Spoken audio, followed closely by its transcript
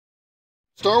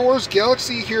Star Wars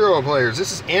Galaxy Hero players,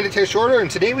 this is Andy Shorter, and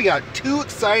today we got two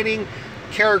exciting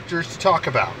characters to talk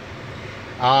about.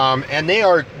 And they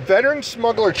are veteran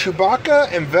smuggler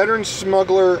Chewbacca and veteran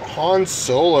smuggler Han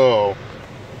Solo.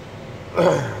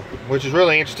 Which is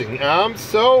really interesting.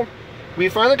 So we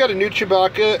finally got a new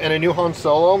Chewbacca and a new Han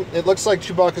Solo. It looks like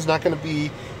Chewbacca's not going to be...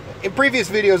 In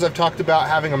previous videos I've talked about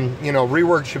having him,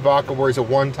 rework Chewbacca where he's a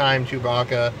one-time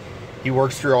Chewbacca. He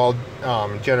works through all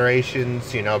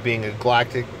generations, being a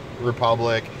Galactic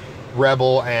Republic,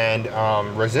 Rebel, and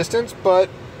Resistance, but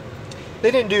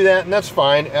they didn't do that, and that's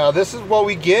fine. This is what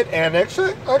we get, and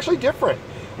actually different.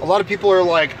 A lot of people are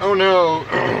like, oh no,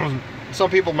 some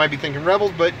people might be thinking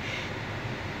Rebels, but,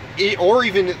 or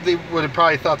even they would have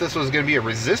probably thought this was going to be a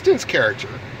Resistance character.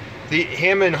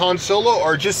 Him and Han Solo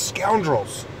are just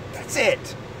scoundrels. That's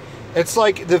it. It's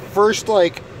like the first,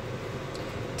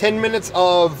 10 minutes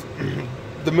of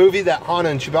the movie that Han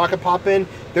and Chewbacca pop in,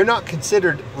 they're not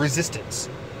considered Resistance.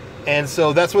 And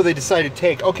so that's what they decided to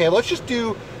take. Okay, let's just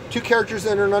do two characters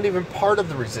that are not even part of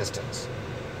the Resistance.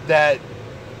 That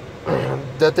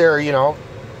they're,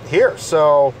 here.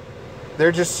 So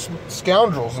they're just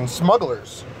scoundrels and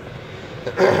smugglers.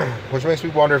 Which makes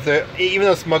me wonder if they, even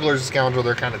though smuggler's and scoundrel,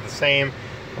 they're kind of the same.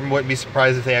 I wouldn't be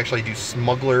surprised if they actually do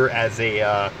smuggler as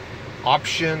a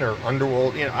option or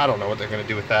underworld. I don't know what they're going to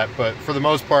do with that, but for the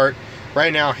most part,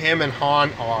 right now, him and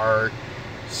Han are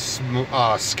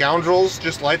scoundrels,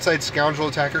 just light side scoundrel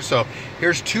attackers. So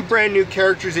here's two brand new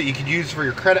characters that you could use for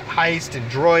your credit heist and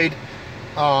droid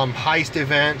heist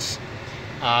events.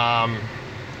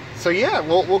 So yeah,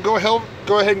 we'll go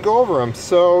ahead and go over them.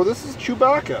 So this is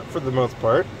Chewbacca for the most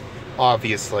part,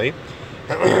 obviously.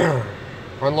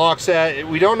 Unlocks at,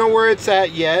 we don't know where it's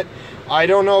at yet. I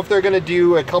don't know if they're going to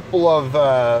do a couple of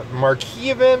marquee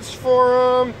events for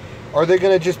them. Are they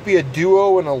going to just be a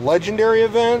duo and a legendary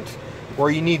event where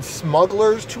you need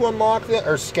smugglers to unlock that,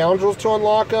 or scoundrels to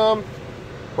unlock them?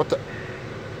 What the?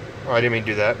 Oh, I didn't mean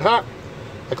to do that. Ha!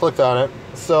 I clicked on it.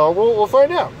 So we'll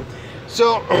find out.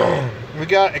 So we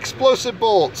got explosive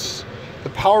bolts, the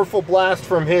powerful blast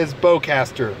from his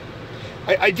bowcaster.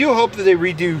 I do hope that they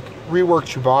rework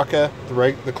Chewbacca,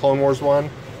 the Clone Wars one.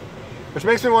 Which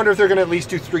makes me wonder if they're going to at least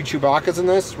do 3 Chewbaccas in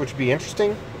this, which would be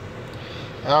interesting.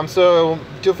 So,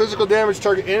 deal physical damage to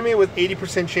target enemy with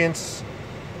 80% chance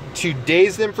to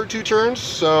daze them for 2 turns.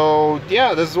 So,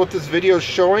 yeah, this is what this video is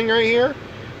showing right here.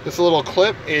 This little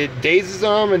clip, it dazes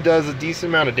them and does a decent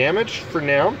amount of damage for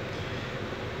now.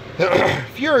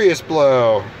 Furious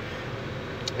Blow.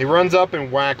 He runs up and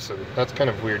whacks him. That's kind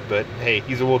of weird, but hey,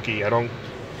 he's a Wookiee.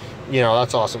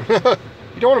 That's awesome. You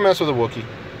don't want to mess with a Wookiee.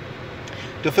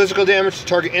 Deal physical damage to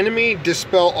target enemy,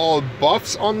 dispel all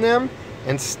buffs on them,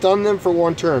 and stun them for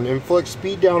 1 turn. Inflict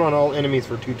speed down on all enemies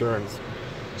for 2 turns.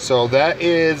 So that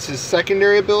is his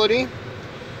secondary ability.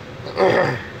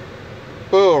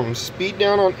 Boom, speed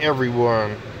down on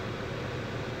everyone.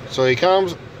 So he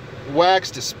comes,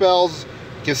 whacks, dispels,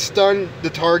 gives stun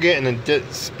the target, and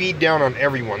then speed down on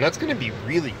everyone. That's going to be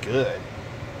really good,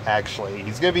 actually.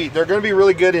 They're going to be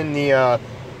really good in the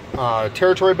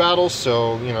territory battles,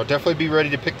 so definitely be ready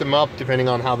to pick them up depending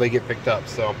on how they get picked up.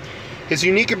 So his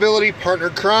unique ability, Partner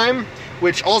Crime,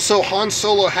 which also Han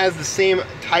Solo has the same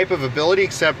type of ability,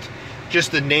 except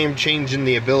just the name change in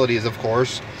the abilities, of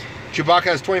course. Chewbacca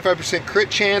has 25% crit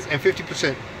chance and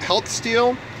 50% health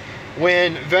steal.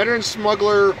 When veteran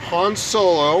smuggler Han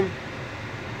Solo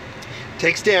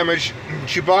takes damage,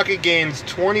 Chewbacca gains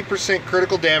 20%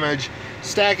 critical damage,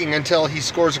 stacking until he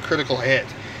scores a critical hit.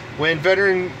 When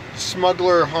veteran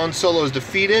smuggler Han Solo is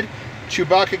defeated,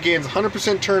 Chewbacca gains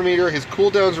 100% turn meter, his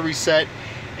cooldowns are reset,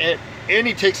 and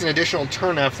he takes an additional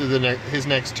turn after his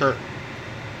next turn.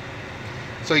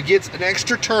 So he gets an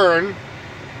extra turn,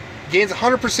 gains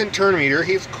 100% turn meter,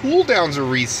 his cooldowns are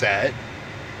reset.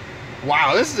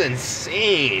 Wow, this is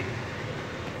insane.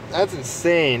 That's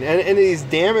insane. And his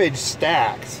damage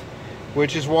stacks,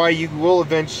 which is why you will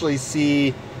eventually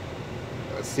see...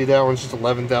 See, that one's just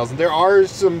 11,000. There are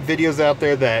some videos out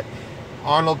there that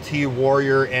Arnold T.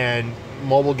 Warrior and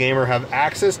Mobile Gamer have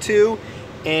access to,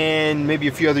 and maybe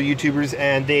a few other YouTubers,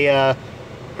 and they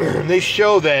they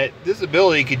show that this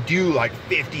ability could do like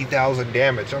 50,000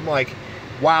 damage. I'm like,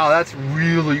 wow, that's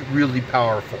really, really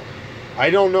powerful. I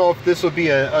don't know if this would be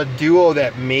a duo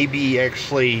that maybe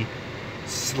actually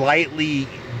slightly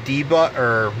debut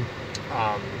or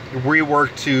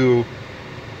reworked to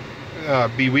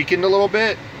be weakened a little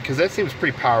bit, because that seems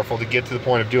pretty powerful to get to the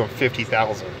point of doing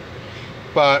 50,000.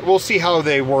 But we'll see how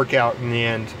they work out in the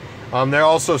end. They're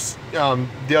also,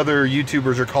 the other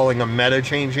YouTubers are calling them meta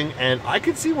changing, and I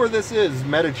could see where this is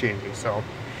meta changing. So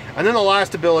And then the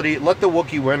last ability, let the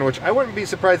Wookiee win, which I wouldn't be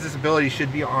surprised this ability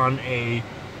should be on a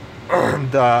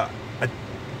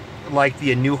like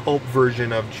the A New Hope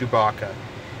version of Chewbacca.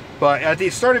 But at the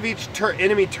start of each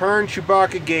enemy turn,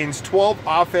 Chewbacca gains 12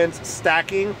 offense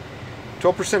stacking,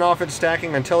 12% offense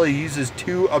stacking until he uses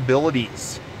 2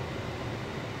 abilities.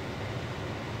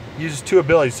 Uses 2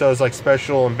 abilities, so it's like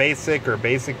special and basic, or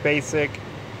basic.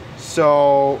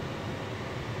 So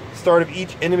start of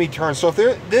each enemy turn. So if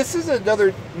this is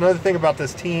another thing about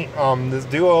this team, this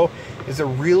duo, is they're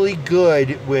really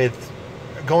good with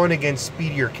going against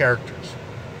speedier characters.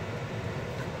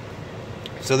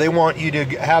 So they want you to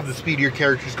have the speedier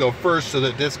characters go first, so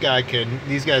that these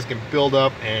guys can build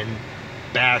up and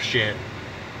bash in.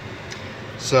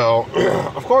 So,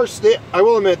 of course, I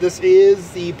will admit this is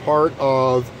the part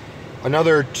of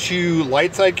another 2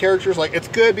 light side characters. Like, it's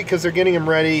good because they're getting them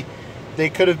ready. They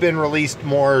could have been released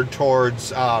more towards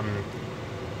the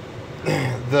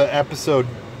episode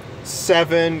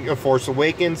 7 of Force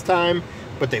Awakens time,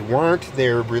 but they weren't.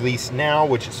 They're released now,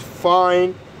 which is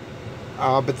fine.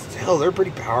 But still, they're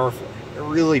pretty powerful. They're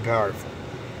really powerful.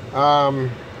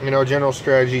 You know, general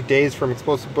strategy, days from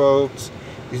explosive boats.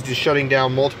 He's just shutting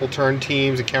down multiple turn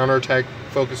teams and counterattack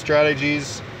focused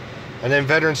strategies. And then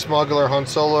veteran smuggler Han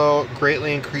Solo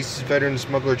greatly increases veteran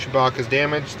smuggler Chewbacca's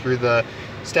damage through the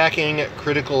stacking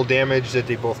critical damage that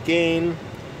they both gain.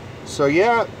 So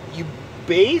yeah, you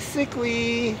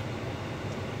basically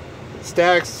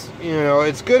stacks, you know,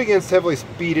 it's good against heavily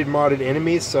speeded modded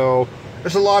enemies. So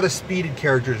there's a lot of speeded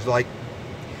characters, like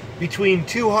between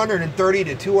 230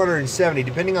 to 270,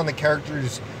 depending on the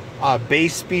character's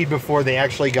base speed before they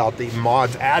actually got the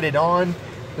mods added on.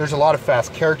 There's a lot of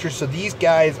fast characters, so these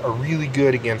guys are really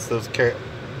good against those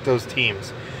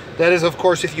teams. That is, of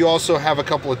course, if you also have a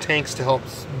couple of tanks to help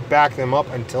back them up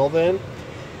until then.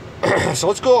 So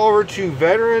let's go over to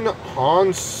veteran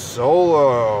Han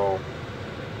Solo.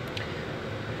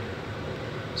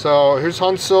 So here's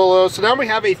Han Solo. So now we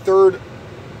have a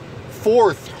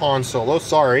fourth Han Solo.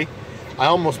 Sorry, I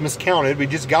almost miscounted. We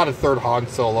just got a 3rd Han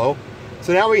Solo.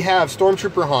 So now we have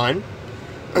Stormtrooper Han.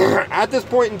 At this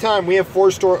point in time, we have 4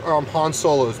 Han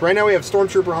Solos. Right now we have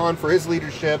Stormtrooper Han for his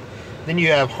leadership. Then you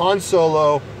have Han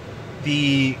Solo,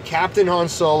 the Captain Han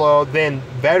Solo, then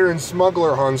Veteran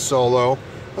Smuggler Han Solo.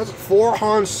 That's 4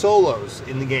 Han Solos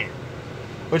in the game.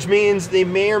 Which means they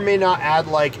may or may not add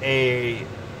like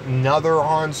another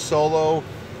Han Solo,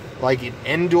 like an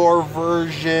Endor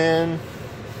version.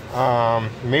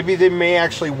 Maybe they may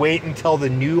actually wait until the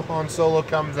new Han Solo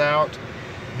comes out.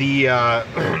 The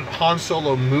Han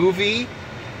Solo movie.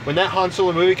 When that Han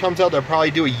Solo movie comes out, they'll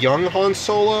probably do a young Han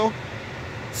Solo.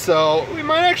 So we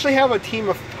might actually have a team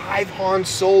of 5 Han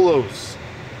Solos.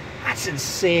 That's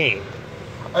insane.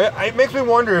 It makes me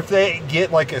wonder if they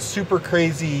get like a super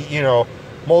crazy, you know,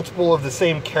 multiple of the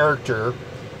same character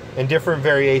and different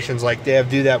variations, like they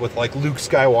do that with like Luke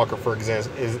Skywalker, for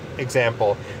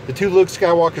example. The 2 Luke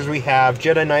Skywalkers we have,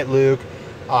 Jedi Knight Luke,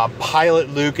 Pilot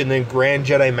Luke, and then Grand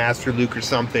Jedi Master Luke or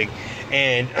something,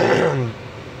 and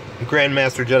Grand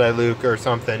Master Jedi Luke or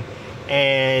something,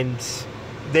 and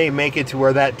they make it to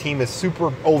where that team is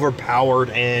super overpowered,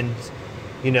 and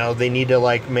you know, they need to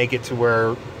like make it to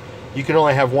where you can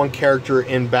only have one character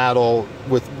in battle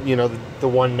with, you know, the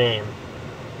one name.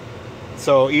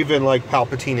 So even like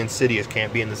Palpatine and Sidious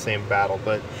can't be in the same battle.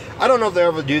 But I don't know if they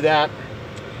ever do that.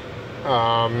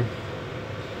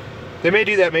 They may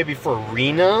do that maybe for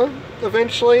Arena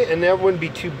eventually, and that wouldn't be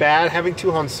too bad. Having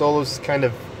 2 Han Solos is kind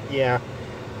of, yeah,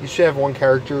 you should have one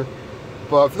character.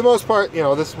 But for the most part, you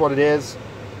know, this is what it is.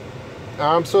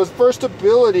 So his first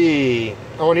ability,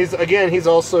 oh, and he's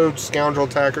also Scoundrel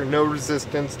Attacker, no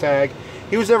resistance tag.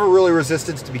 He was never really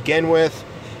resistance to begin with.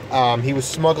 He was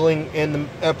smuggling in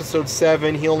episode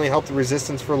 7. He only helped the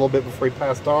resistance for a little bit before he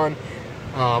passed on.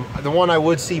 The one I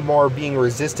would see more being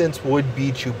resistance would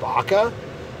be Chewbacca,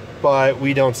 but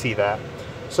we don't see that.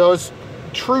 So it's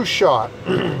True Shot,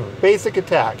 basic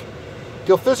attack.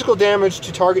 Deal physical damage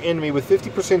to target enemy with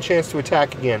 50% chance to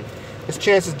attack again. This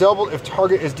chance is doubled if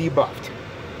target is debuffed.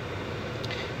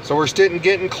 So we're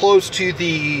getting close to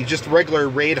the just regular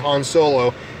raid Han Solo,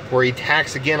 where he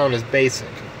attacks again on his basic.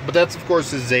 But that's, of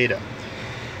course, his Zeta.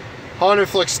 Han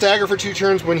inflicts stagger for 2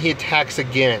 turns when he attacks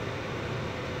again.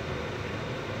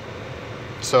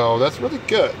 So that's really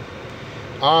good.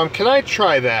 Can I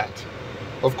try that?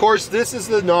 Of course, this is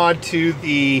the nod to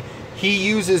he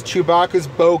uses Chewbacca's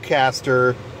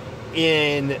bowcaster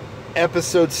in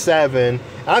episode 7.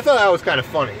 And I thought that was kind of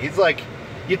funny. He's like,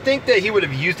 you'd think that he would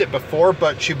have used it before,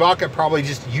 but Chewbacca probably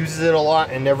just uses it a lot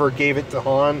and never gave it to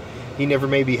Han. He never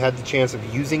maybe had the chance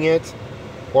of using it.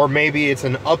 Or maybe it's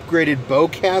an upgraded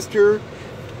bowcaster.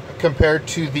 compared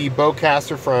to the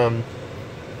bowcaster from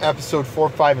episode 4,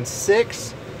 5, and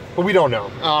 6, but we don't know.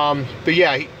 But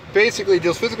yeah, he basically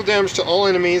deals physical damage to all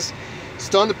enemies,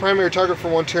 stun the primary target for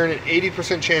 1 turn, and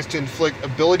 80% chance to inflict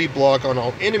ability block on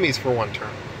all enemies for 1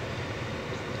 turn.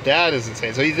 That is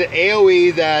insane. So he's an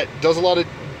AoE that does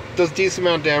decent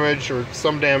amount of damage, or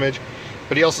some damage,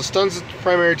 but he also stuns the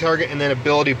primary target and then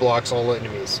ability blocks all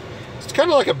enemies. It's kind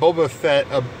of like a Boba Fett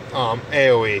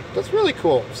AoE. That's really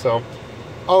cool. So,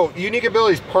 oh, unique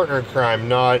abilities, partner in crime,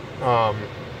 not.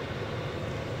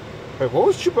 Wait, what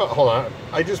was Chewbacca? Hold on,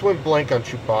 I just went blank on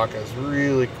Chewbacca's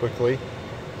really quickly.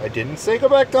 I didn't say go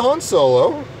back to Han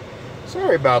Solo.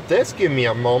 Sorry about this. Give me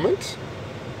a moment.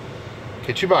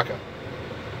 Okay, Chewbacca.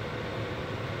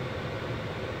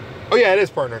 Oh yeah, it is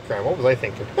partner in crime. What was I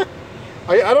thinking?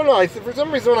 I don't know. For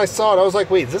some reason when I saw it, I was like,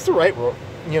 wait, is this the right,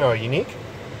 unique?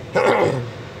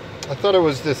 I thought it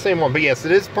was the same one, but yes,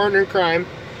 it is partner in crime,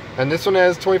 and this one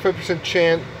has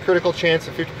 25% critical chance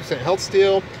of 50% health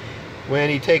steal. When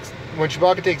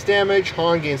Chewbacca takes damage,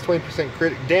 Han gains 20%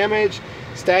 crit damage,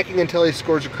 stacking until he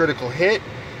scores a critical hit.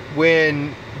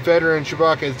 When veteran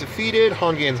Chewbacca is defeated,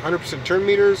 Han gains 100% turn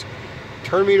meters.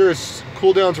 Turn meters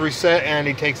cooldowns reset, and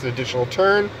he takes an additional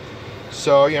turn.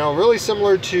 So, really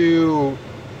similar to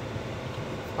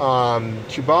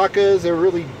Chewbacca's. They're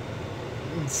really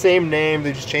same name,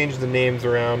 they just changed the names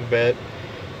around a bit.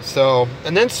 So,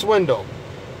 and then Swindle.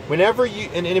 Whenever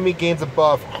an enemy gains a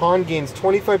buff, Han gains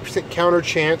 25% counter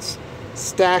chance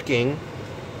stacking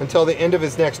until the end of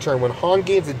his next turn. When Han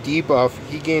gains a debuff,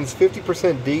 he gains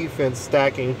 50% defense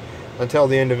stacking until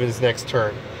the end of his next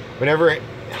turn. Whenever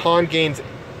Han gains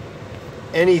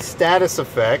any status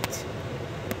effect,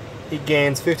 he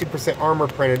gains 50% armor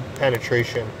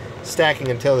penetration stacking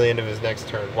until the end of his next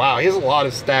turn. Wow, he has a lot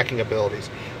of stacking abilities.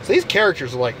 So these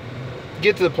characters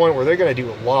get to the point where they're going to do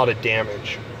a lot of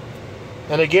damage.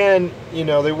 And again,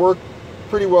 they work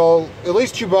pretty well. At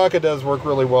least Chewbacca does work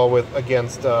really well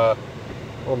against.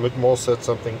 McMull said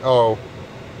something. Oh,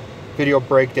 video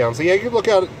breakdown. So yeah, you can look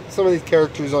at some of these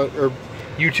characters or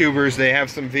YouTubers. They have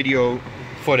some video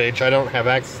footage. I don't have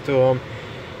access to them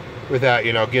without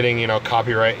getting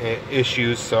copyright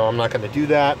issues. So I'm not going to do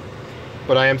that.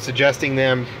 But I am suggesting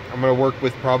them. I'm going to work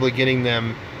with probably getting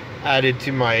them added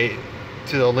to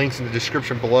the links in the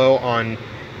description below on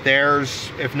theirs.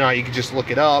 If not, you can just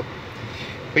look it up.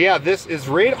 But yeah, this is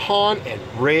Raid Han and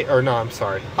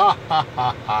Ha ha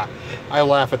ha ha. I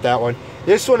laugh at that one.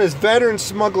 This one is Veteran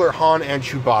Smuggler Han and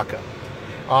Chewbacca.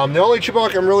 The only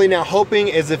Chewbacca I'm really now hoping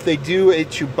is if they do a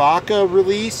Chewbacca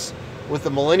release with the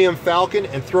Millennium Falcon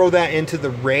and throw that into the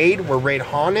raid where Raid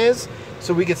Han is,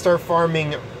 so we can start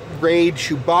farming Raid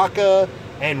Chewbacca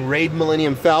and Raid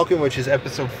Millennium Falcon, which is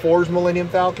episode 4's Millennium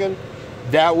Falcon.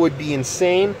 That would be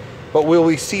insane. But will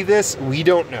we see this? We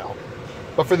don't know.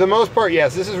 But for the most part,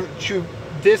 yes, this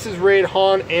is Raid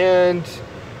Han and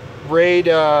Raid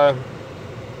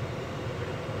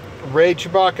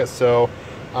Chewbacca. So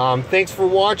thanks for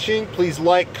watching. Please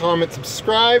like, comment,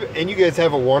 subscribe, and you guys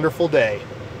have a wonderful day.